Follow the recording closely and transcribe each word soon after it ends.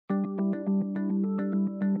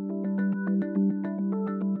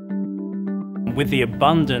With the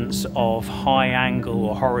abundance of high-angle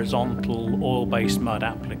or horizontal oil-based mud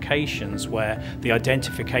applications where the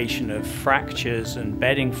identification of fractures and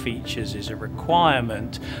bedding features is a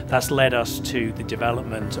requirement, that's led us to the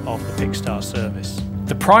development of the PixStar service.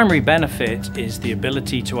 The primary benefit is the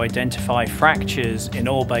ability to identify fractures in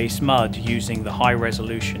oil-based mud using the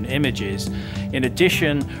high-resolution images. In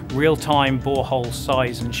addition, real-time borehole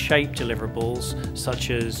size and shape deliverables such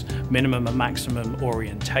as minimum and maximum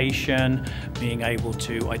orientation, being able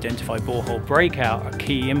to identify borehole breakout are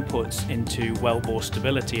key inputs into wellbore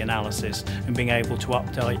stability analysis and being able to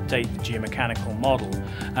update the geomechanical model.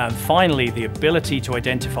 And finally, the ability to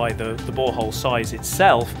identify the borehole size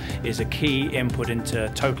itself is a key input into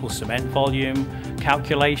total cement volume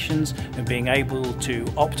calculations and being able to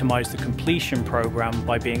optimize the completion program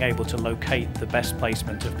by being able to locate the best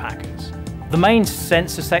placement of packers. The main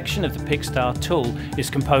sensor section of the PixStar tool is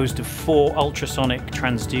composed of 4 ultrasonic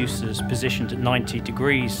transducers positioned at 90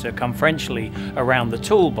 degrees circumferentially around the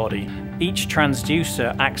tool body. Each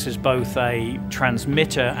transducer acts as both a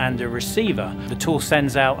transmitter and a receiver. The tool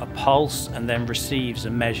sends out a pulse and then receives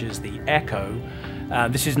and measures the echo.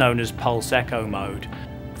 This is known as pulse echo mode.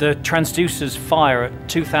 The transducers fire at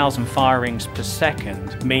 2,000 firings per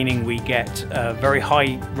second, meaning we get very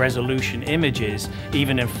high resolution images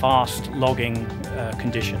even in fast logging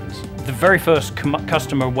conditions. The very first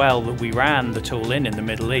customer well that we ran the tool in the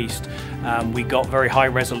Middle East, we got very high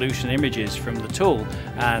resolution images from the tool,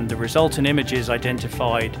 and the resultant images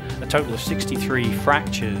identified a total of 63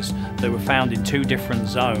 fractures that were found in 2 different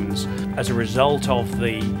zones. As a result of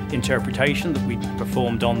the interpretation that we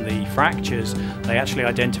performed on the fractures, they actually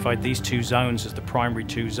identified these 2 zones as the primary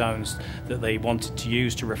 2 zones that they wanted to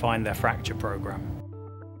use to refine their fracture program.